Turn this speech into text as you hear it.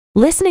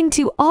Listening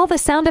to all the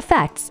sound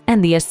effects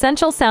and the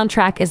essential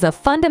soundtrack is a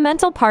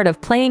fundamental part of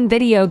playing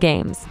video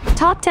games.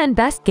 Top 10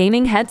 Best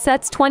Gaming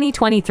Headsets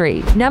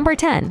 2023. Number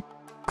 10.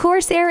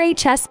 Corsair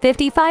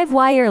HS55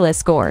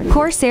 Wireless Core.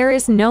 Corsair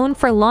is known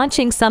for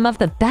launching some of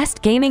the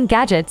best gaming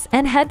gadgets,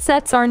 and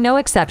headsets are no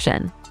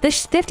exception. The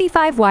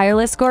HS55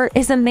 Wireless Core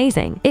is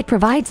amazing. It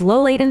provides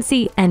low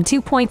latency and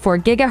 2.4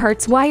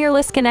 GHz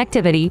wireless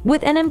connectivity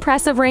with an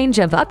impressive range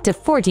of up to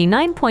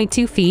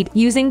 49.2 feet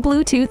using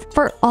Bluetooth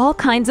for all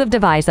kinds of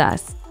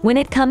devices. When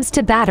it comes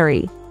to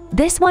battery,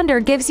 this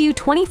wonder gives you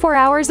 24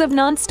 hours of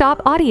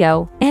non-stop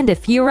audio, and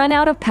if you run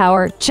out of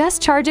power,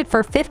 just charge it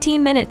for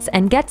 15 minutes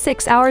and get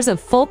 6 hours of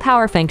full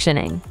power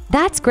functioning.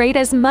 That's great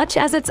as much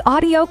as its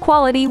audio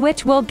quality,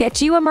 which will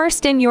get you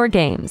immersed in your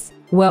games.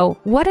 Whoa,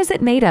 what is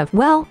it made of?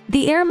 Well,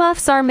 the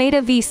earmuffs are made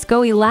of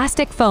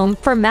viscoelastic foam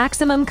for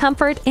maximum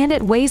comfort, and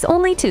it weighs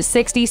only to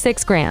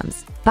 66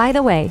 grams. By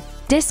the way,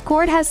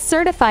 Discord has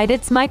certified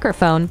its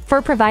microphone for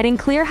providing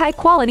clear,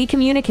 high-quality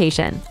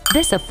communication.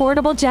 This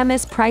affordable gem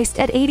is priced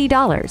at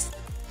 $80.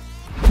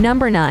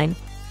 Number 9.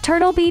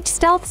 Turtle Beach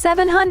Stealth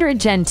 700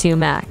 Gen 2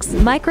 Max.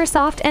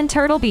 Microsoft and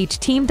Turtle Beach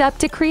teamed up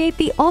to create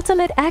the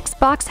ultimate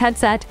Xbox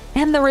headset,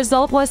 and the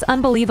result was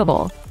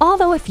unbelievable.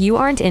 Although if you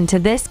aren't into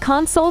this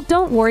console,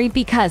 don't worry,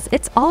 because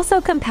it's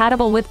also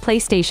compatible with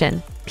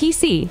PlayStation,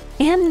 PC,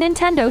 and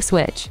Nintendo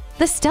Switch.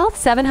 The Stealth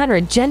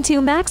 700 Gen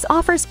 2 Max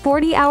offers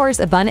 40 hours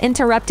of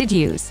uninterrupted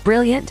use.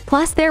 Brilliant!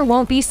 Plus, there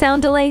won't be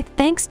sound delay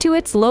thanks to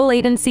its low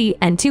latency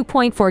and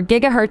 2.4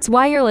 GHz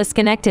wireless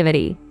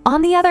connectivity.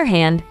 On the other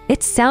hand,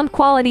 its sound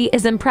quality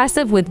is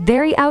impressive with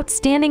very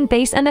outstanding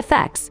bass and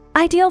effects,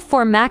 ideal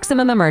for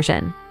maximum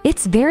immersion.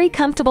 It's very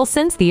comfortable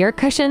since the ear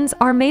cushions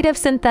are made of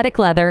synthetic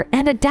leather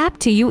and adapt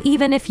to you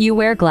even if you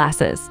wear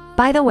glasses.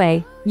 By the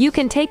way, you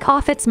can take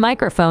off its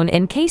microphone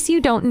in case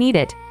you don't need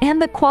it,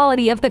 and the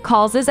quality of the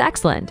calls is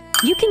excellent.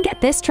 You can get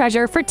this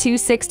treasure for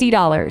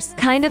 $260.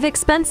 Kind of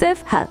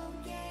expensive, huh?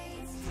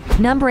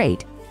 Number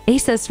 8.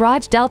 Asus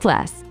ROG Delta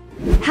S.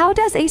 How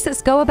does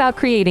Asus go about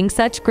creating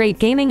such great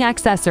gaming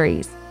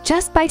accessories?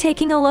 Just by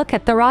taking a look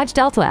at the ROG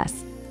Delta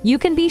S, you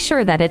can be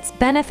sure that its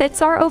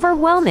benefits are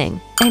overwhelming,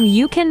 and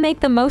you can make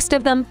the most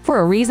of them for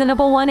a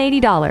reasonable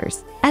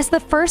 $180. As the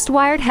first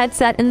wired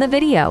headset in the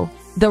video,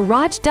 the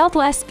ROG Delta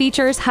S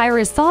features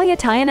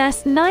high-resolution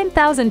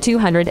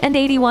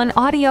S9281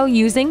 audio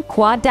using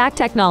quad DAC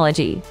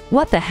technology.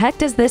 What the heck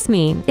does this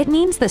mean? It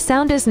means the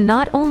sound is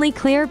not only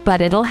clear, but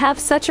it'll have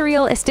such a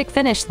realistic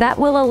finish that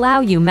will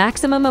allow you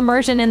maximum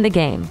immersion in the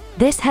game.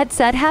 This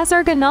headset has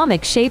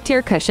ergonomic-shaped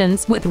ear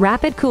cushions with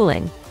rapid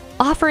cooling,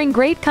 offering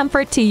great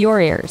comfort to your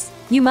ears.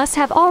 You must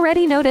have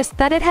already noticed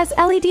that it has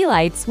LED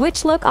lights,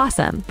 which look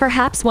awesome.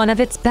 Perhaps one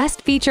of its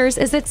best features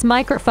is its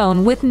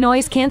microphone with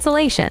noise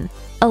cancellation,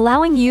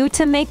 allowing you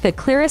to make the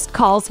clearest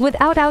calls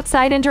without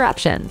outside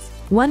interruptions.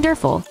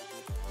 Wonderful!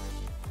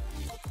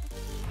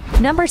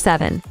 Number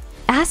 7.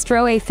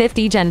 Astro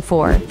A50 Gen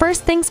 4.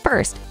 First things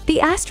first, the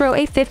Astro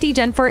A50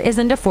 Gen 4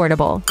 isn't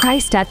affordable.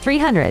 Priced at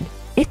 $300,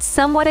 it's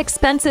somewhat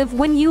expensive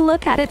when you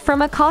look at it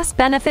from a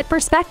cost-benefit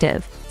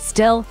perspective.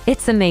 Still,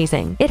 it's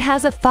amazing. It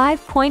has a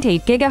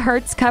 5.8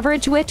 GHz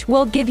coverage, which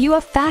will give you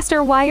a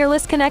faster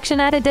wireless connection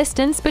at a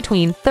distance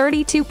between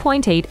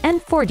 32.8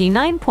 and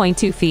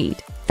 49.2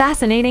 feet.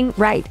 Fascinating,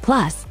 right?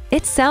 Plus,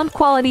 its sound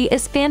quality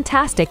is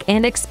fantastic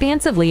and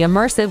expansively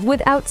immersive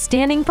with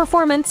outstanding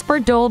performance for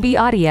Dolby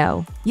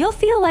Audio. You'll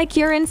feel like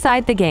you're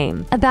inside the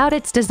game. About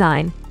its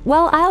design,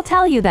 well, I'll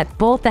tell you that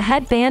both the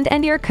headband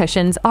and ear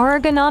cushions are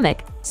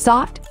ergonomic,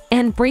 soft,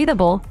 and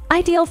breathable,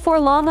 ideal for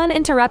long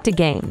uninterrupted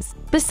games.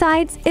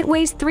 Besides, it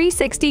weighs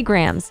 360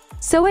 grams,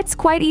 so it's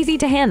quite easy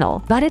to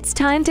handle. But it's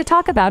time to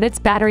talk about its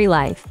battery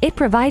life. It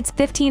provides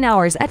 15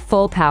 hours at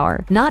full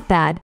power. Not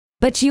bad.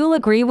 But you'll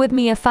agree with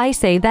me if I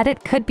say that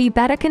it could be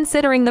better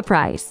considering the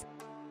price.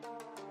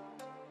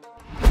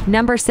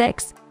 Number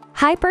 6.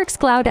 HyperX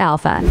Cloud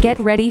Alpha. Get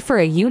ready for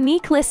a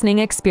unique listening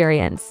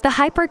experience. The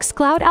HyperX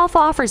Cloud Alpha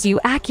offers you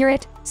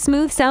accurate,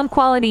 smooth sound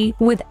quality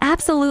with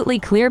absolutely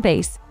clear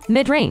bass,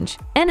 mid-range,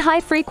 and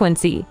high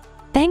frequency,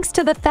 thanks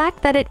to the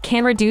fact that it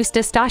can reduce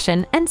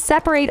distortion and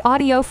separate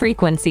audio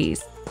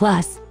frequencies.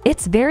 Plus,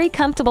 it's very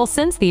comfortable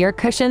since the ear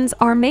cushions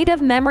are made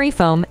of memory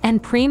foam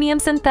and premium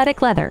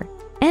synthetic leather,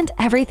 and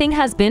everything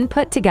has been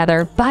put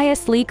together by a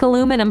sleek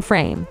aluminum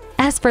frame.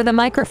 As for the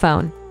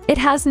microphone, it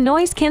has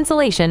noise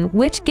cancellation,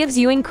 which gives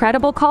you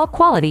incredible call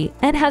quality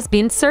and has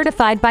been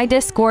certified by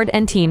Discord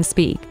and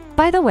TeamSpeak.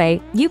 By the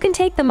way, you can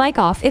take the mic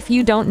off if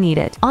you don't need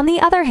it. On the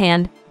other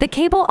hand, the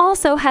cable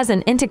also has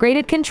an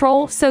integrated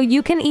control, so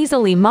you can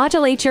easily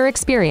modulate your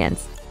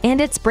experience,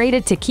 and it's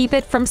braided to keep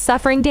it from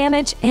suffering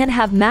damage and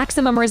have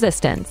maximum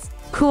resistance.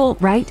 Cool,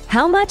 right?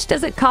 How much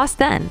does it cost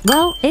then?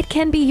 Well, it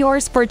can be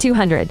yours for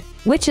 $200,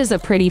 which is a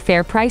pretty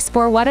fair price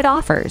for what it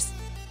offers.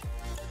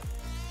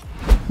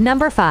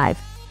 Number 5.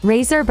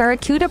 Razer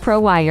Barracuda Pro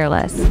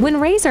Wireless. When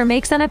Razer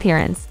makes an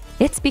appearance,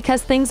 it's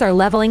because things are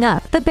leveling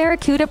up. The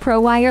Barracuda Pro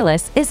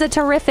Wireless is a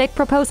terrific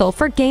proposal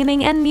for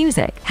gaming and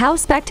music. How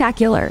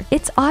spectacular!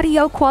 Its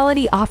audio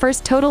quality offers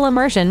total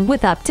immersion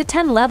with up to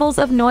 10 levels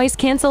of noise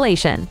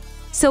cancellation,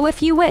 So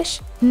if you wish,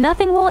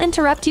 nothing will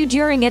interrupt you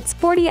during its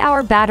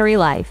 40-hour battery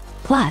life.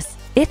 Plus,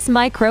 its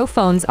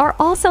microphones are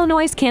also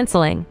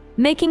noise-canceling,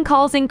 making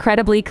calls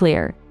incredibly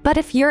clear. But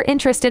if you're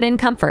interested in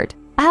comfort,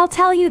 I'll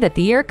tell you that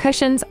the ear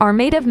cushions are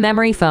made of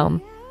memory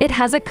foam. It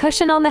has a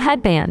cushion on the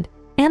headband,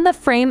 and the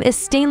frame is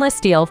stainless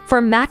steel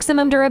for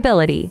maximum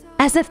durability.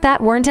 As if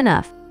that weren't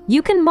enough,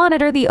 you can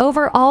monitor the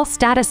overall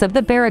status of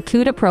the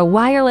Barracuda Pro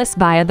wireless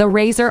via the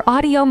Razer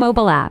Audio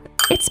mobile app.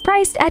 It's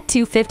priced at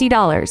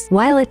 $250.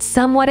 While it's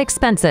somewhat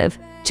expensive,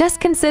 just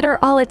consider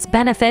all its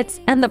benefits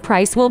and the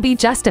price will be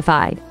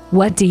justified.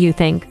 What do you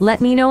think?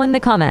 Let me know in the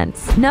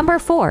comments. Number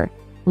 4.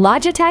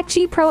 Logitech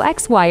G Pro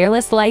X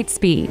Wireless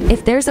Lightspeed.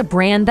 If there's a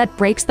brand that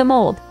breaks the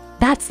mold,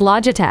 that's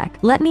Logitech.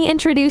 Let me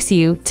introduce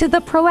you to the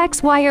Pro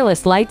X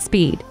Wireless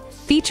Lightspeed,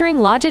 featuring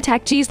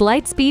Logitech G's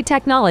Lightspeed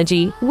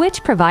technology,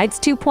 which provides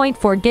 2.4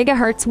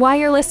 GHz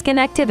wireless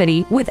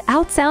connectivity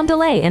without sound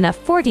delay in a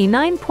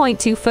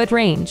 49.2-foot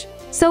range.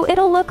 So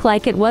it'll look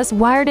like it was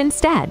wired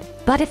instead.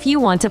 But if you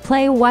want to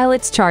play while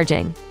it's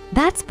charging,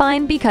 that's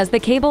fine because the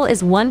cable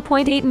is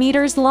 1.8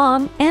 meters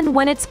long, and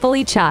when it's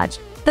fully charged,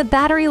 the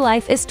battery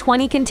life is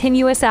 20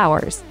 continuous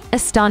hours.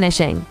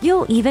 Astonishing!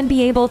 You'll even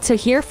be able to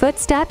hear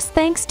footsteps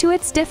thanks to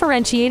its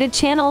differentiated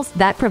channels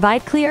that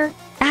provide clear,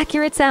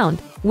 accurate sound,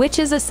 which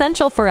is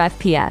essential for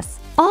FPS.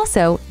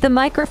 Also, the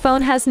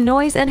microphone has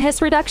noise and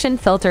hiss reduction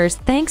filters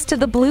thanks to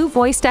the Blue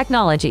Voice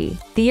technology.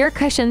 The ear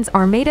cushions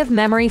are made of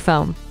memory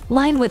foam,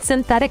 lined with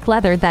synthetic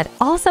leather that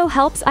also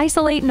helps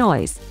isolate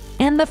noise.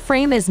 And the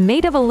frame is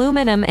made of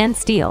aluminum and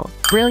steel.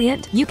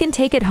 Brilliant! You can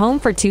take it home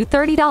for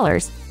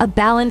 $230, a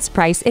balanced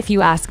price if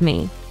you ask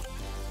me.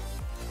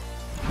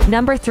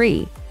 Number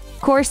 3.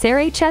 Corsair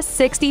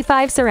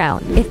HS65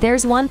 Surround. If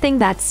there's one thing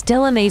that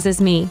still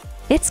amazes me,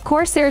 it's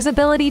Corsair's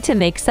ability to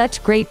make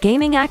such great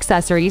gaming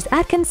accessories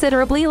at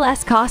considerably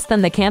less cost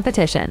than the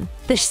competition.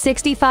 The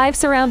 65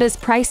 Surround is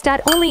priced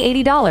at only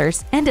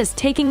 $80 and is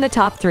taking the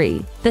top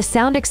 3. The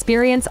sound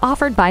experience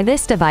offered by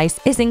this device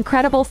is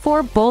incredible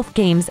for both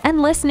games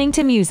and listening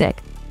to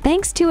music,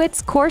 thanks to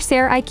its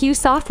Corsair IQ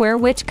software,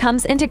 which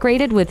comes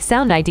integrated with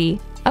Sound ID,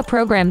 a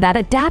program that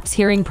adapts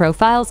hearing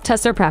profiles to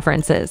your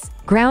preferences.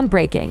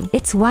 Groundbreaking.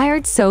 It's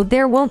wired so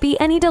there won't be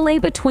any delay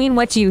between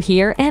what you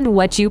hear and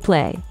what you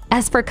play.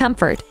 As for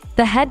comfort,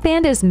 the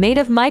headband is made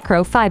of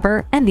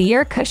microfiber and the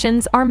ear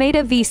cushions are made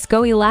of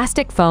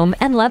viscoelastic foam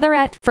and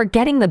leatherette for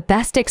getting the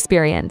best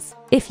experience.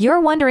 If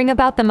you're wondering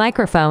about the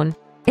microphone,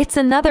 it's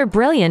another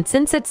brilliant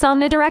since it's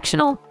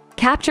omnidirectional,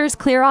 captures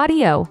clear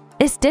audio,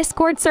 is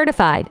Discord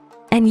certified,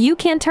 and you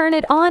can turn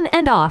it on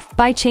and off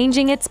by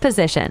changing its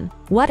position.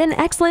 What an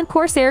excellent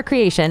Corsair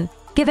creation!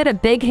 Give it a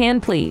big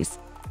hand, please.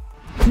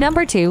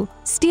 Number 2.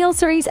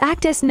 SteelSeries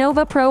Actis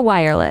Nova Pro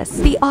Wireless.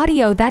 The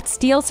audio that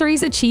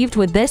SteelSeries achieved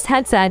with this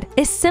headset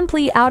is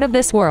simply out of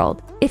this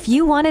world. If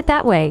you want it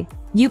that way,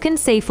 you can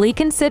safely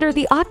consider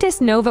the Actis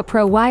Nova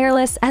Pro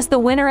Wireless as the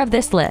winner of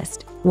this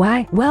list.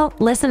 Why? Well,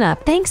 listen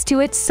up. Thanks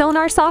to its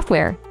sonar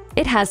software,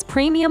 it has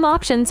premium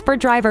options for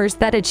drivers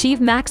that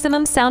achieve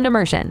maximum sound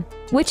immersion,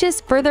 which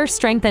is further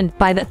strengthened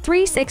by the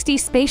 360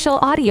 spatial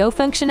audio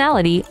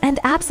functionality and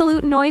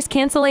absolute noise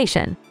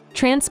cancellation,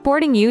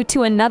 transporting you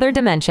to another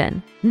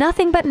dimension.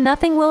 Nothing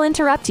will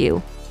interrupt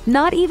you,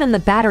 not even the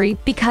battery,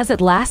 because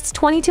it lasts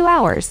 22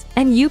 hours,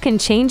 and you can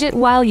change it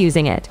while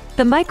using it.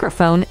 The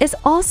microphone is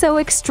also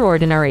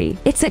extraordinary.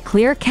 It's a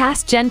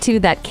Clearcast Gen 2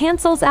 that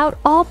cancels out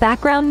all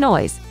background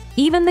noise,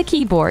 even the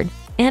keyboard,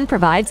 and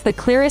provides the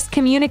clearest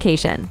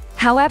communication.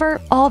 However,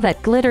 all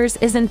that glitters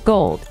isn't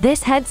gold.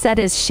 This headset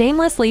is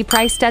shamelessly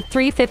priced at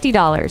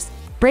 $350,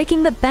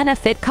 breaking the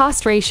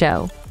benefit-cost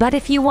ratio. But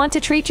if you want to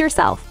treat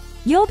yourself,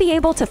 you'll be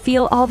able to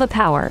feel all the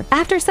power.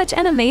 After such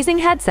an amazing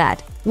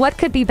headset, what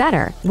could be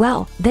better?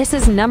 Well, this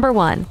is number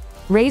 1.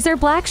 Razer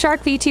Black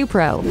Shark V2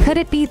 Pro. Could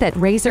it be that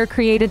Razer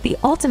created the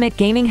ultimate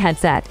gaming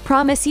headset?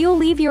 Promise you'll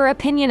leave your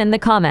opinion in the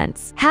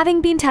comments.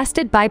 Having been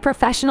tested by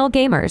professional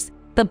gamers,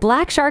 the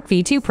Black Shark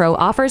V2 Pro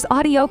offers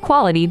audio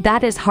quality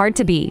that is hard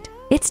to beat.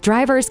 Its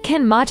drivers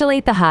can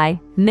modulate the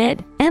high,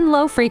 mid, and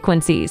low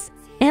frequencies,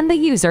 and the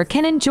user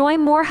can enjoy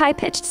more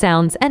high-pitched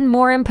sounds and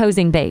more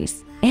imposing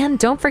bass. And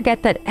don't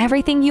forget that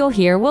everything you'll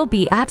hear will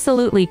be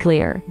absolutely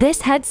clear.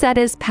 This headset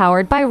is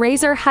powered by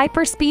Razer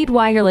Hyperspeed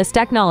wireless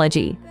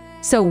technology,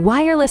 so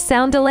wireless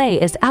sound delay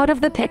is out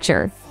of the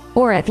picture,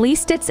 or at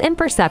least it's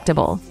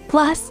imperceptible.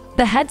 Plus,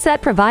 the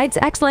headset provides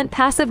excellent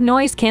passive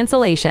noise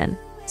cancellation,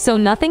 so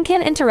nothing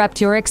can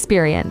interrupt your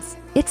experience.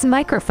 Its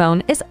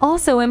microphone is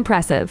also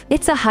impressive.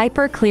 It's a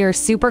hyper-clear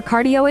Super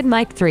Cardioid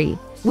Mic 3,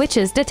 which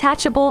is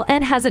detachable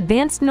and has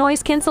advanced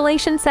noise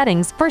cancellation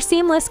settings for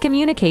seamless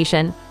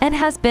communication and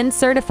has been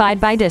certified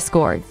by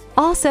Discord.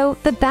 Also,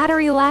 the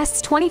battery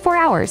lasts 24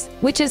 hours,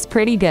 which is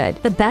pretty good.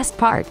 The best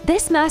part,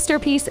 this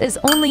masterpiece is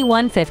only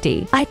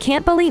 $150. I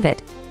can't believe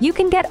it. You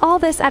can get all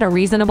this at a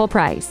reasonable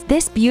price.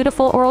 This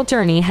beautiful oral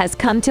journey has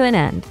come to an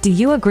end. Do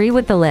you agree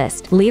with the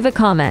list? Leave a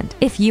comment.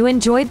 If you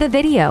enjoyed the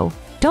video,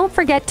 don't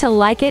forget to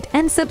like it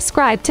and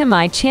subscribe to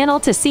my channel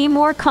to see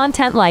more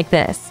content like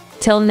this.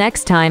 Till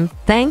next time,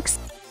 thanks.